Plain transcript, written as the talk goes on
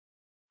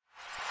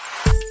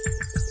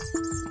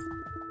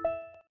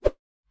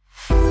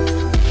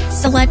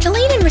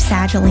Selegiline and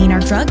Rasagiline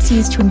are drugs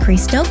used to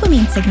increase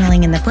dopamine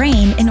signaling in the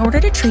brain in order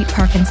to treat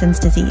Parkinson's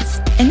disease.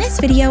 In this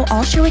video,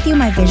 I'll share with you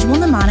my visual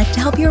mnemonic to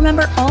help you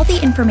remember all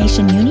the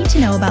information you need to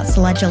know about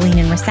Selegiline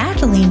and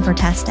Rasagiline for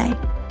test day.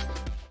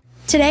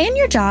 Today in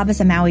your job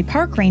as a Maui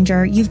park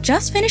ranger, you've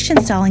just finished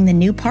installing the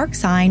new park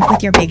sign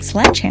with your big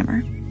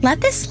sledgehammer.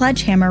 Let this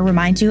sledgehammer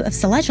remind you of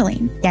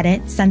Selegiline. Get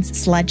it, since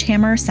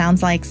sledgehammer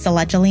sounds like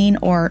Selegiline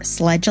or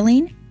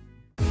Selegiline?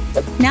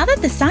 Now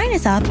that the sign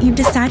is up, you've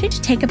decided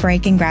to take a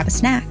break and grab a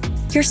snack.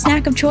 Your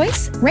snack of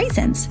choice?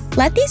 Raisins.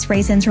 Let these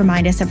raisins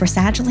remind us of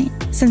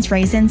Rasagiline, since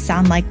raisins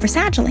sound like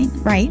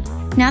Rasagiline, right?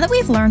 Now that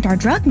we've learned our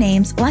drug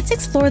names, let's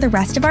explore the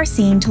rest of our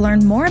scene to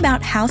learn more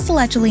about how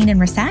Selegiline and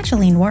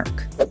Rasagiline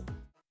work.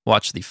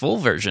 Watch the full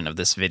version of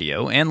this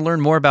video and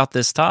learn more about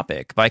this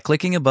topic by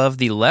clicking above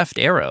the left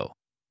arrow.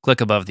 Click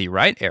above the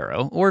right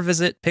arrow or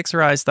visit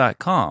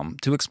Pixorize.com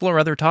to explore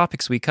other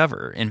topics we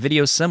cover in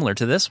videos similar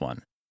to this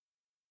one.